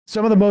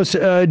Some of the most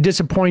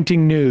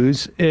disappointing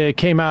news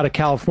came out of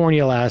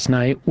California last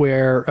night,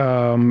 where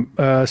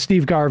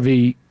Steve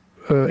Garvey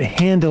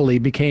handily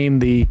became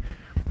the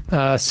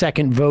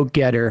second vote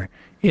getter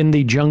in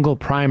the jungle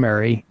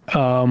primary.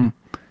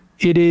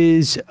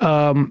 It's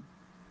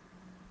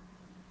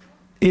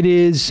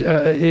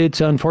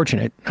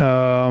unfortunate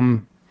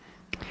because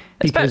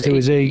there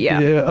was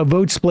a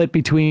vote split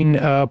between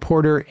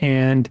Porter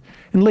and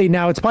Lee.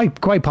 Now, it's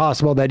quite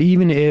possible that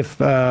even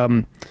if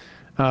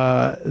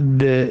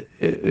the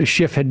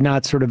Schiff had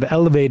not sort of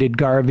elevated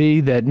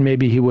Garvey, that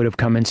maybe he would have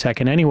come in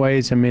second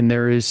anyways. I mean,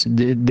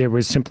 there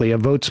was simply a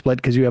vote split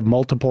because you have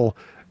multiple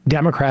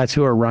Democrats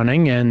who are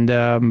running and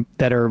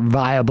that are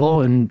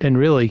viable, and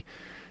really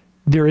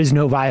there is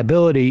no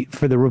viability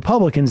for the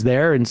Republicans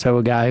there. And so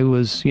a guy who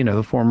was,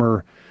 the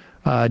former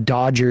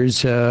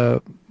Dodgers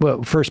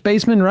first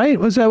baseman, right?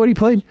 Was that what he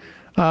played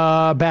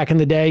back in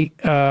the day?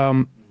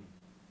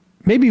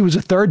 Maybe he was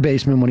a third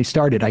baseman when he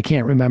started. I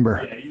can't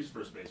remember. Yeah, he was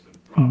first baseman.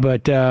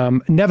 But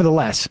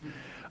nevertheless,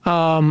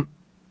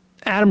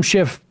 Adam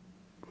Schiff,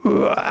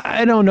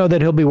 I don't know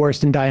that he'll be worse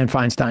than Dianne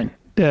Feinstein.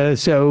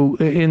 So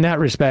in that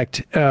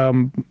respect,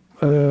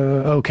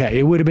 okay,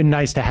 it would have been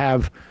nice to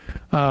have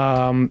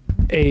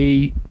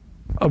a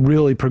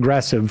really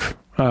progressive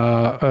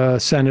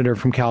senator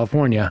from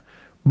California,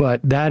 but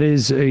that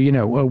is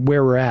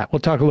where we're at.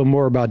 We'll talk a little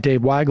more about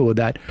Dave Weigel with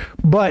that,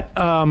 but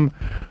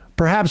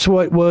perhaps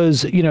what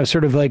was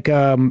sort of like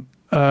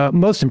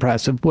most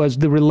impressive was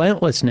the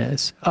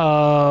relentlessness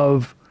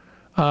of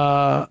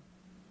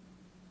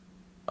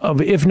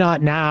if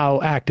not now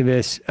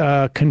activists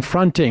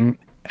confronting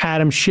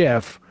Adam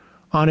Schiff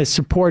on his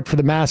support for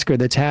the massacre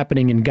that's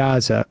happening in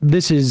Gaza.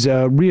 This is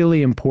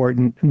really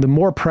important. The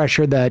more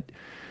pressure that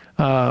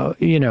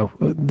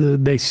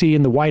they see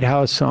in the White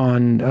House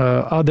on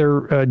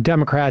other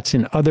Democrats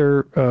in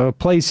other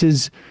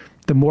places,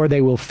 the more they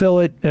will feel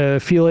it,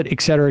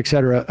 et cetera, et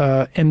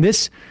cetera. And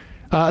this,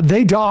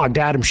 they dogged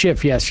Adam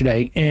Schiff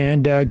yesterday,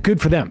 and good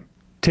for them.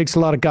 Takes a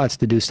lot of guts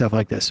to do stuff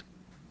like this.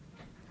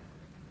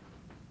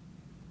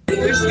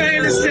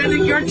 You're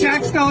spending your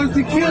tax dollars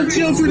to kill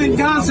children in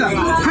Gaza.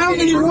 How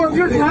many more of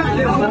your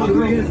tax dollars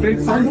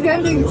are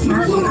spending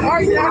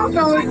our tax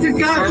dollars to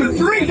Gaza?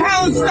 Free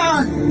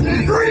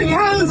Palestine! Free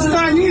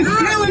Palestine! He's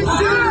killing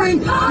children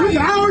with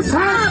our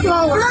tax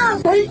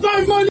dollars! Take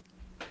my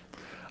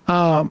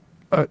money!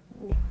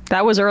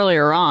 That was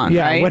earlier on,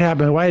 yeah, right? What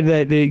happened? Why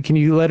did that? Can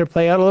you let it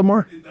play out a little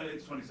more?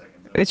 It's 20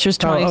 seconds. It's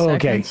just 20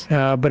 seconds.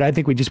 Okay. But I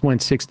think we just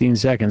went 16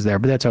 seconds there,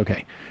 but that's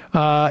okay.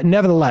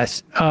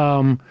 Nevertheless,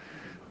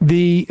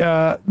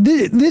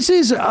 this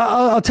is,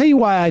 I'll tell you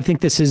why I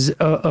think this is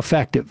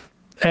effective,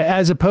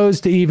 as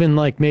opposed to even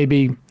like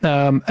maybe,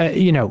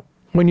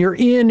 when you're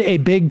in a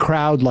big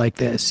crowd like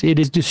this, it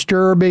is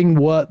disturbing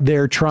what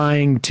they're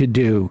trying to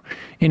do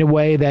in a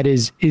way that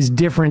is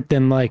different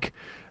than like,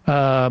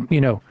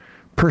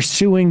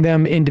 pursuing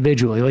them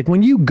individually. Like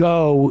when you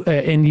go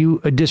and you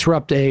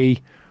disrupt a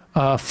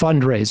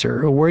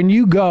fundraiser, or when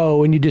you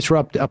go and you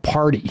disrupt a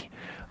party,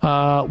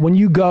 when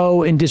you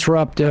go and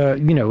disrupt,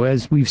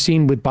 as we've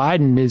seen with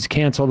Biden, has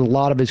canceled a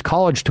lot of his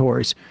college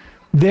tours,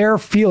 they're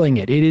feeling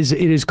it. It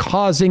is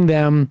causing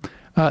them,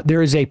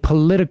 there is a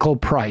political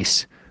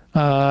price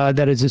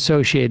that is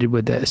associated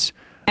with this.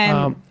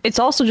 And it's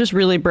also just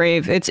really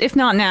brave. It's, if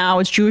not now,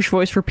 it's Jewish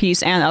Voice for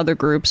Peace and other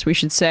groups, we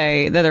should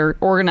say, that are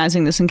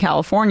organizing this in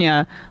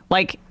California.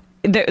 Like,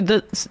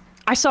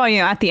 I saw,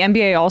 at the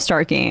NBA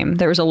All-Star game,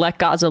 there was a Let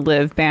Gaza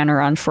Live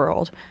banner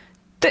unfurled.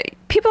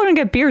 People are going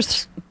to get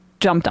beers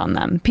jumped on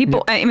them.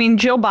 People, I mean,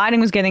 Jill Biden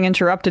was getting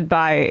interrupted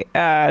by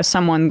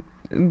someone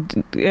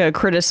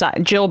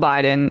Jill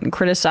Biden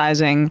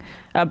criticizing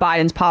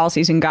Biden's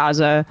policies in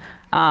Gaza.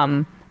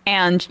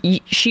 And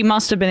she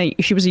must have been,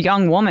 she was a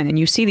young woman, and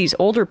you see these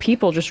older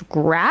people just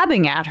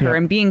grabbing at her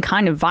and being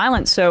kind of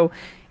violent. So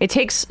it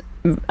takes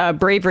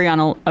bravery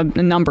on a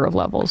number of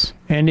levels.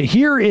 And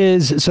here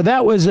is, so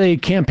that was a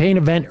campaign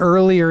event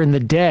earlier in the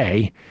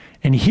day.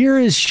 And here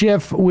is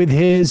Schiff with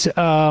his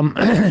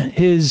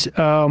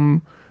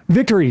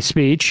victory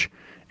speech.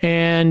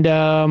 And he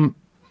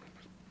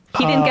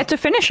didn't get to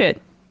finish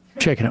it.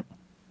 Check it out.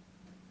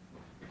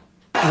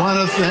 One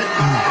of the...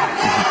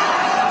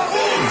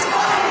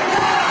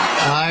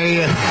 I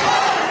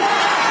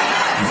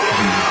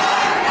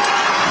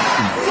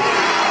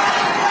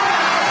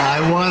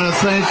want to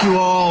thank you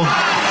all.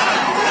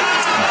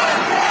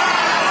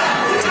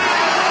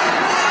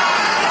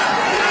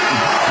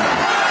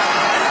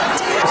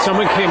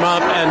 Someone came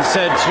up and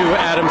said to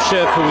Adam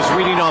Schiff, who was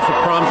reading off a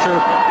prompter,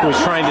 who was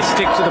trying to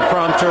stick to the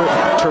prompter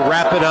to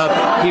wrap it up.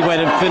 He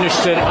went and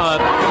finished it up.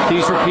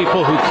 These were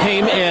people who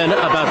came in,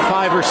 about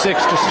 5 or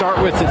 6 to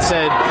start with, that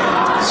said,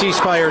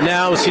 ceasefire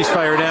now,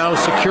 ceasefire now.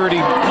 Security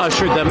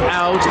ushered them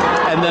out.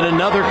 And then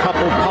another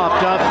couple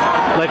popped up,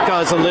 let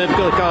Gaza live,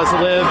 let Gaza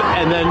live.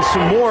 And then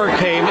some more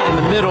came in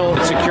the middle.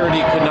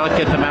 Security could not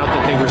get them out,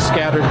 that they were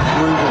scattered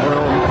through the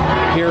room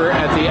here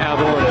at the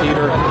Avalon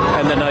Theater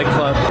and the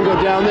nightclub. Go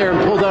down there and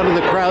pull down in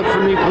the crowd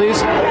for me,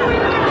 please.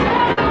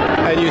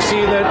 And you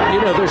see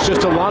that, there's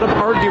just a lot of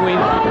arguing,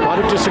 a lot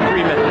of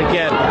disagreement.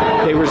 Again,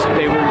 they were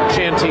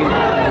chanting,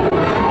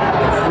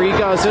 "Free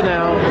Gaza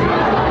now,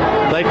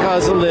 let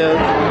Gaza live,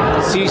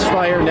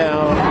 ceasefire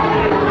now,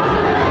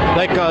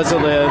 let Gaza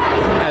live,"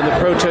 and the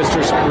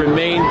protesters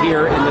remain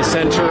here in the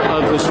center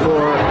of this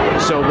floor.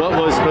 So what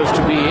was supposed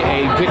to be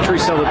a victory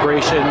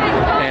celebration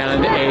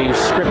and a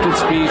scripted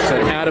speech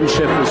that Adam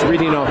Schiff was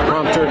reading off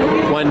prompter,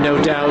 one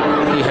no doubt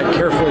he had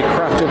carefully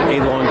crafted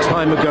a long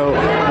time ago,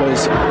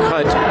 was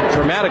cut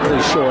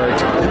dramatically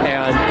short,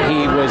 and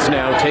he was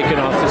now taken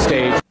off the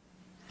stage.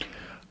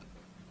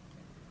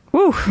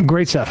 Woo,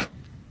 great stuff.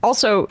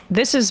 Also,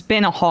 this has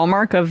been a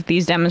hallmark of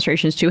these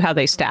demonstrations too, how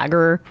they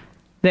stagger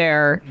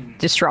their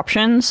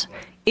disruptions.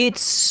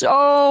 It's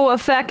so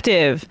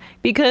effective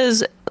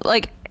because,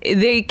 like,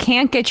 they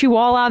can't get you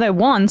all out at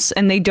once,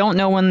 and they don't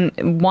know when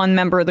one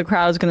member of the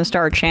crowd is going to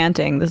start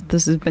chanting.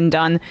 This has been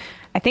done,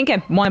 I think,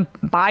 at one of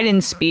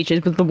Biden's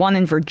speeches, but the one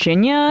in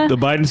Virginia. The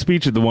Biden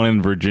speech at the one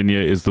in Virginia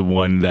is the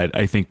one that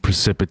I think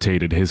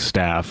precipitated his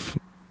staff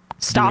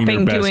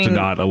stopping doing to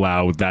not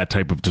allow that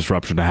type of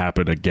disruption to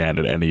happen again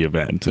at any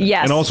event.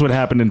 Yes. And also it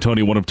happened in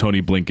one of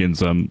Tony Blinken's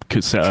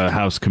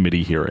House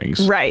committee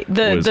hearings. Right.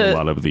 A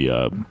lot of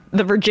the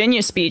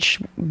Virginia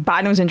speech,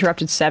 Biden was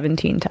interrupted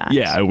 17 times.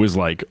 Yeah, it was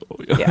like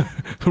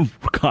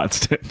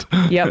constant.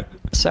 Yep.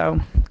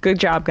 So good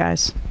job,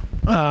 guys.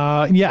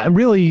 Yeah,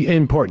 really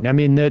important. I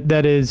mean,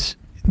 that is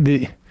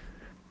the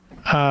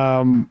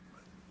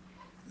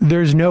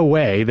there's no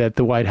way that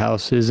the White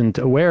House isn't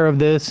aware of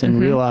this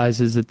and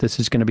realizes that this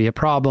is going to be a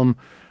problem.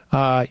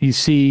 You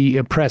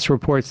see press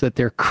reports that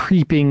they're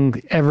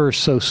creeping ever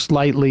so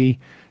slightly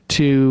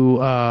to,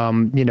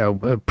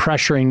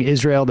 pressuring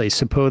Israel. They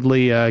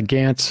supposedly, Benny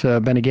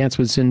Gantz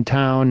was in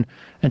town,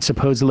 and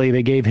supposedly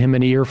they gave him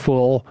an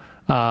earful,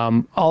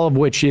 all of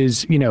which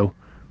is,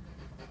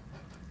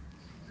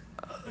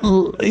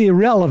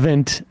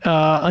 irrelevant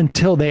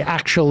until they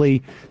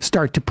actually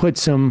start to put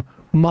some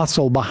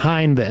muscle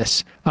behind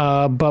this.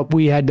 But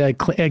we had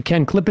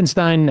Ken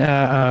Klippenstein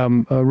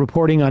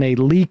reporting on a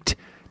leaked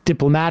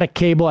diplomatic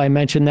cable. I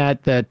mentioned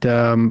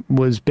that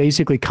was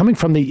basically coming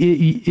from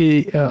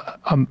the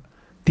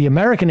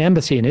American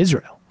embassy in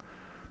Israel,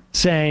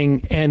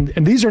 saying, and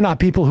these are not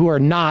people who are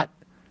not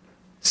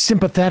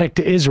sympathetic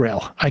to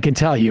Israel, I can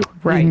tell you,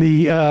 right. In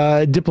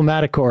the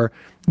diplomatic corps.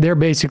 They're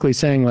basically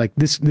saying, like,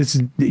 this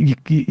is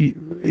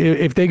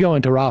if they go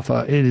into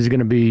Rafah, it is going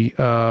to be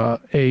an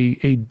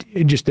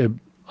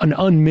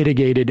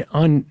unmitigated,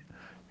 in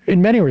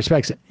many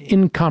respects,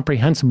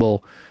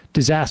 incomprehensible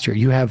disaster.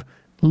 You have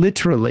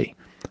literally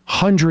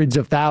hundreds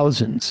of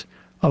thousands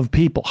of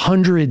people,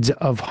 hundreds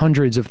of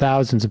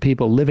thousands of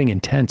people living in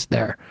tents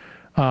there.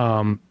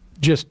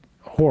 Just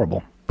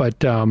horrible. But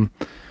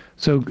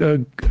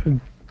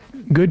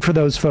good for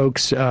those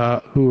folks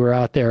who are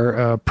out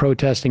there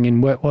protesting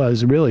in what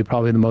was really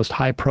probably the most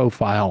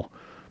high-profile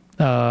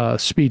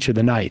speech of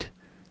the night.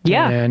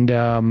 Yeah. And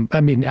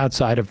I mean,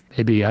 outside of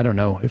maybe, I don't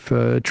know if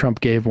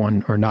Trump gave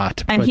one or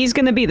not. And he's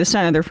going to be the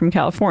senator from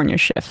California,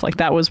 Schiff. Like,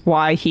 that was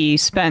why he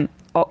spent,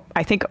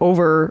 I think,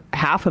 over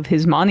half of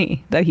his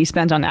money that he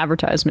spent on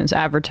advertisements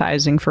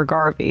advertising for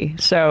Garvey.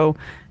 So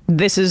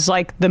this is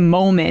like the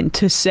moment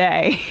to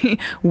say,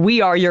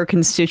 we are your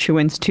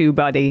constituents too,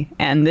 buddy.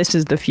 And this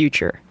is the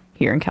future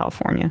here in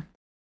California.